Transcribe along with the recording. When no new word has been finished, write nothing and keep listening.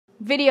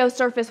Video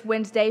surfaced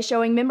Wednesday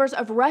showing members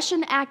of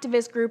Russian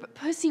activist group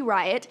Pussy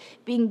Riot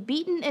being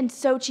beaten in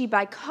Sochi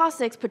by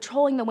Cossacks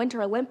patrolling the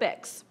Winter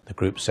Olympics. The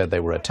group said they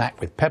were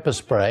attacked with pepper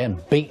spray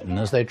and beaten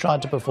as they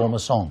tried to perform a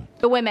song.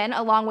 The women,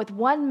 along with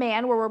one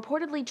man, were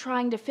reportedly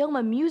trying to film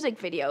a music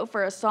video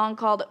for a song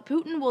called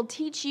Putin Will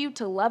Teach You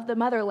to Love the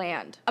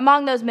Motherland.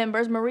 Among those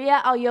members,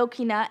 Maria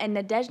Alyokina and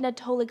Nadezhda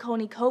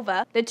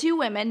Tolikonikova, the two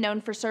women known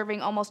for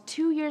serving almost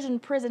 2 years in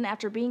prison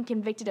after being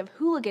convicted of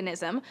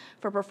hooliganism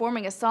for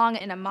performing a song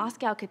in a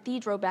Moscow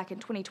cathedral back in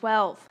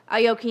 2012.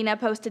 Alyokina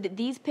posted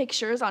these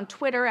pictures on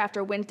Twitter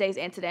after Wednesday's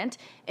incident.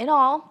 In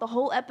all, the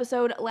whole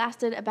episode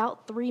lasted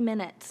about 3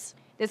 minutes.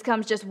 This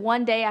comes just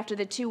one day after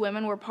the two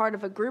women were part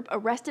of a group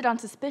arrested on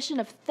suspicion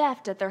of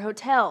theft at their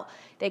hotel.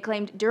 They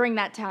claimed during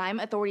that time,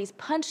 authorities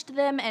punched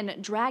them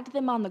and dragged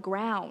them on the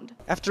ground.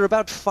 After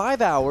about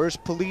 5 hours,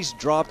 police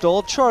dropped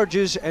all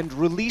charges and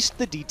released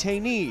the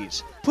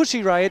detainees.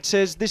 Pussy Riot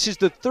says this is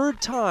the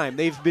third time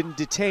they've been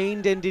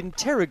detained and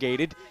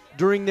interrogated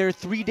during their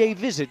 3-day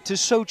visit to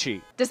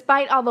Sochi.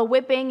 Despite all the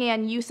whipping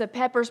and use of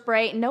pepper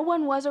spray, no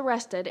one was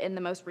arrested in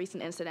the most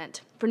recent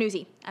incident. For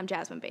Newsy, I'm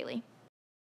Jasmine Bailey.